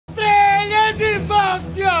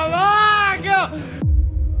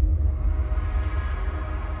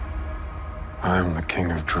I am the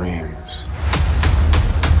king of dreams,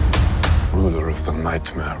 ruler of the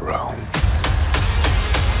nightmare realm.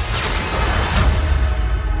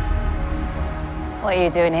 What are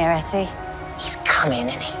you doing here, Etty? He's coming,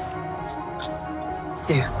 isn't he?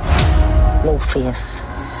 Yeah. Morpheus,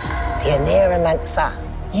 the Neuromancer.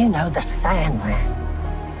 You know, the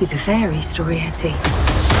Sandman. He's a fairy story, Etty.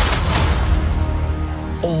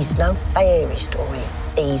 He's no fairy story.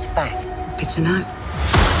 He's back. Good to know.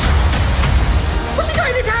 What's he got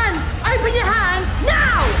in his hands? Open your hands,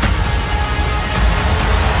 now!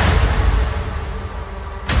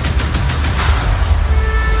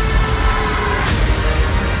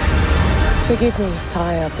 Forgive me,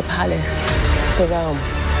 sire, the palace, the realm.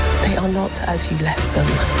 They are not as you left them.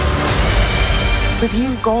 With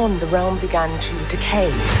you gone, the realm began to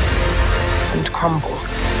decay and crumble.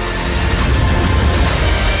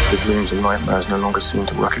 The dreams and nightmares no longer seem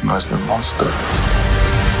to recognize their monster.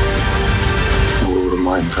 You will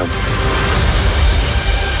remind them.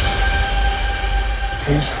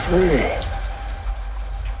 He's free.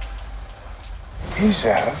 He's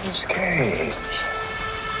out of his cage.